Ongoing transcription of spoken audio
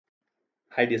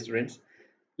Hi dear students,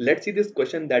 let's see this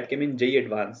question that came in JEE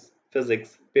Advanced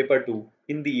Physics Paper 2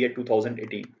 in the year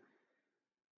 2018.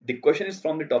 The question is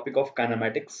from the topic of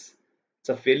kinematics. It's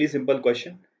a fairly simple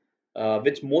question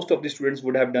which most of the students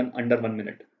would have done under 1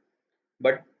 minute.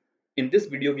 But in this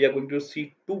video we are going to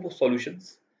see two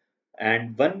solutions,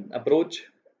 and one approach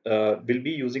will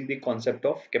be using the concept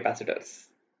of capacitors.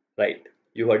 Right,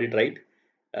 you heard it right.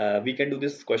 We can do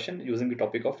this question using the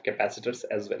topic of capacitors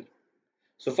as well.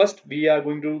 So first we are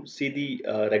going to see the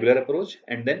regular approach,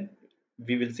 and then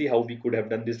we will see how we could have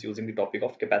done this using the topic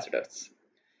of capacitors.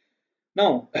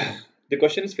 Now the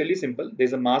question is fairly simple.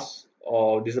 There's a mass,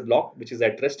 or there's a block which is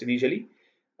at rest initially.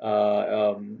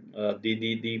 The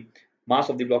mass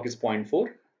of the block is zero point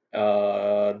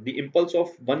 0.4. The impulse of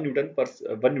 1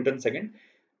 Newton second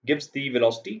gives the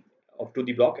velocity up to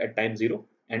the block at time 0,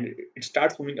 and it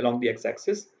starts moving along the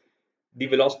x-axis. The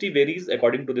velocity varies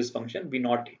according to this function v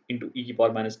naught into e to the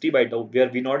power minus t by tau, where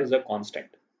v naught is a constant,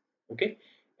 okay,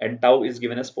 and tau is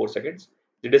given as 4 seconds.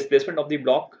 The displacement of the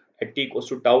block at t equals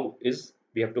to tau is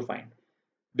we have to find.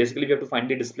 Basically, we have to find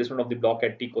the displacement of the block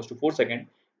at t equals to 4 seconds,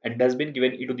 and it has been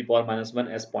given e to the power minus 1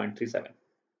 as 0.37.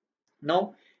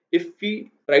 Now, if we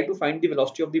try to find the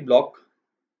velocity of the block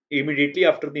immediately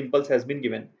after the impulse has been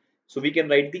given, so we can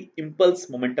write the impulse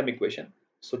momentum equation.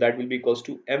 So that will be equals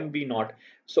to mv naught.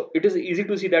 So it is easy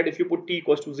to see that if you put t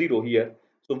equals to 0 here,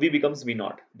 so v becomes v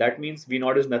naught. That means v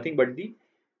naught is nothing but the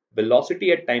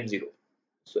velocity at time 0.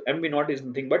 So mv naught is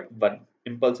nothing but 1.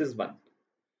 Impulse is 1.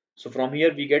 So from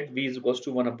here we get v is equals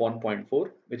to 1 upon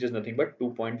 0.4, which is nothing but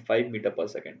 2.5 meter per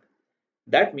second.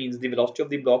 That means the velocity of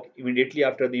the block immediately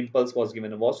after the impulse was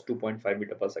given was 2.5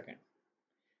 meter per second.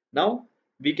 Now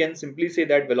we can simply say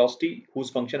that velocity whose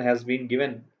function has been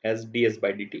given as ds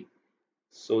by dt.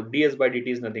 So ds by dt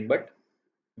is nothing but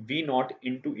v naught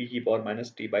into e to the power minus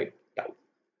t by tau.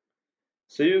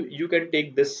 So you can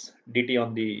take this dt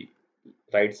on the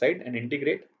right side and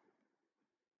integrate.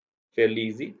 Fairly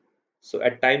easy. So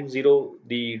at time 0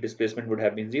 the displacement would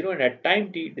have been 0, and at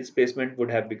time t displacement would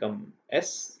have become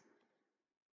s.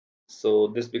 So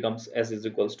this becomes s is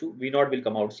equals to v naught will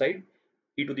come outside,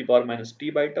 e to the power minus t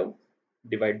by tau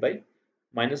divided by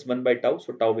minus 1 by tau.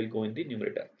 So tau will go in the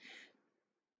numerator.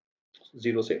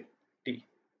 0 say t.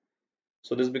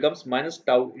 So this becomes minus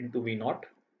tau into v naught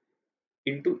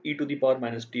into e to the power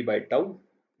minus t by tau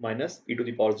minus e to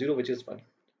the power 0, which is 1.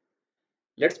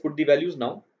 Let's put the values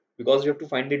now, because you have to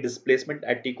find the displacement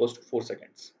at t equals to 4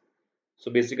 seconds.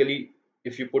 So basically,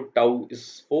 if you put tau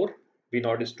is 4, v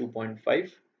naught is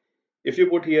 2.5. If you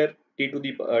put here t to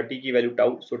the t key value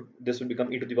tau, so this will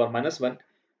become e to the power minus 1,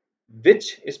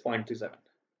 which is 0.37.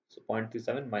 So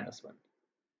 0.37 minus 1.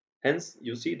 Hence,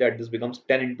 you see that this becomes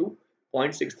 10 into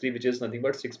 0.63, which is nothing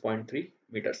but 6.3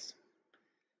 meters.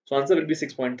 So answer will be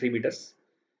 6.3 meters.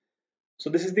 So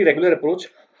this is the regular approach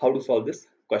how to solve this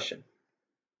question.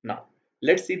 Now,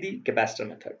 let's see the capacitor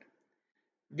method.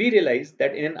 We realize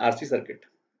that in an RC circuit,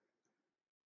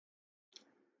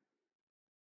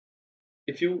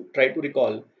 if you try to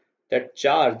recall that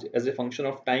charge as a function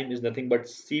of time is nothing but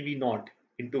CV naught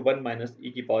into 1 minus e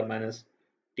to the power minus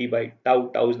t by tau.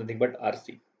 Tau is nothing but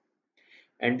RC.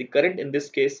 And the current in this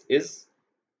case is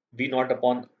V naught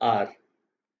upon R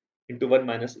into 1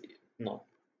 minus no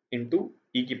into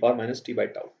e to the power minus t by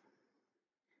tau.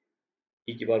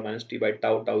 E to the power minus t by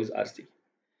tau. Tau is RC.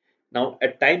 Now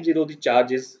at time 0 the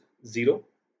charge is 0.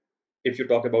 If you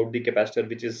talk about the capacitor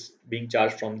which is being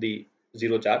charged from the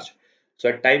 0 charge. So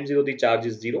at time 0 the charge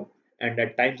is 0, and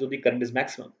at time 0 the current is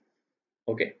maximum,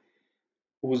 okay,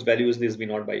 whose value is this V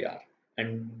naught by R,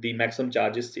 and the maximum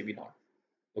charge is CV naught,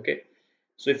 okay.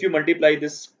 So if you multiply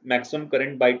this maximum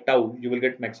current by tau, you will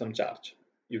get maximum charge.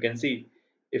 You can see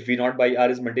if V naught by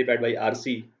R is multiplied by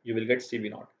RC, you will get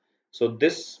CV naught. So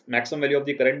this maximum value of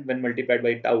the current when multiplied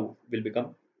by tau will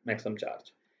become maximum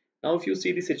charge. Now if you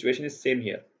see, the situation is same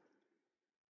here.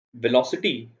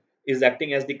 Velocity is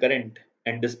acting as the current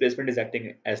and displacement is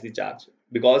acting as the charge,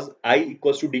 because I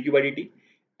equals to dq by dt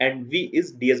and v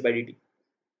is ds by dt.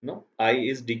 No, I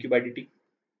is dq by dt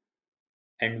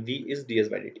and v is ds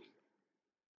by dt.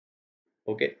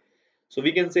 Okay, so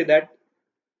we can say that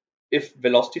if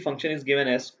velocity function is given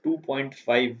as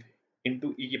 2.5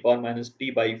 into e to the power minus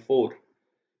t by 4,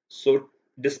 so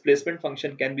displacement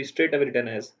function can be straight away written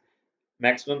as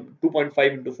maximum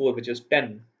 2.5 into 4, which is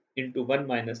 10 into 1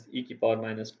 minus e to the power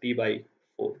minus t by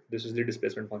 4. This is the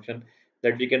displacement function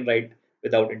that we can write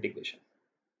without integration.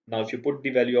 Now if you put the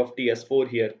value of t as 4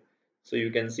 here, so you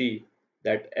can see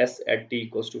that s at t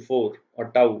equals to 4,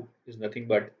 or tau, is nothing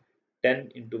but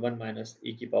 10 into 1 minus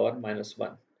e to the power minus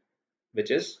 1, which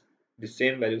is the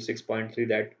same value 6.3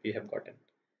 that we have gotten.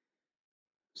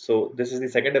 So this is the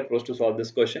second approach to solve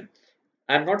this question.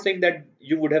 I'm not saying that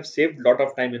you would have saved a lot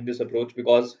of time in this approach,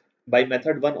 because by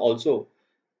method one also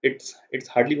it's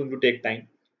hardly going to take time.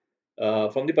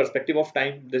 From the perspective of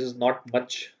time, this is not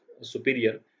much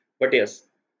superior. But yes,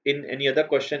 in any other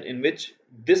question in which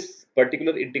this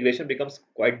particular integration becomes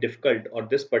quite difficult, or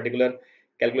this particular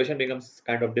calculation becomes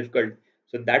kind of difficult,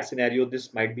 so in that scenario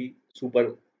this might be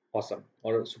super awesome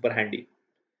or super handy.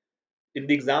 In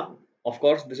the exam, of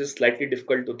course, this is slightly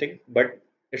difficult to think, but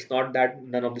it's not that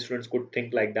none of the students could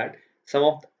think like that. Some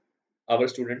of our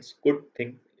students could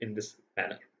think in this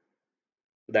manner.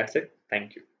 So that's it.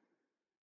 Thank you.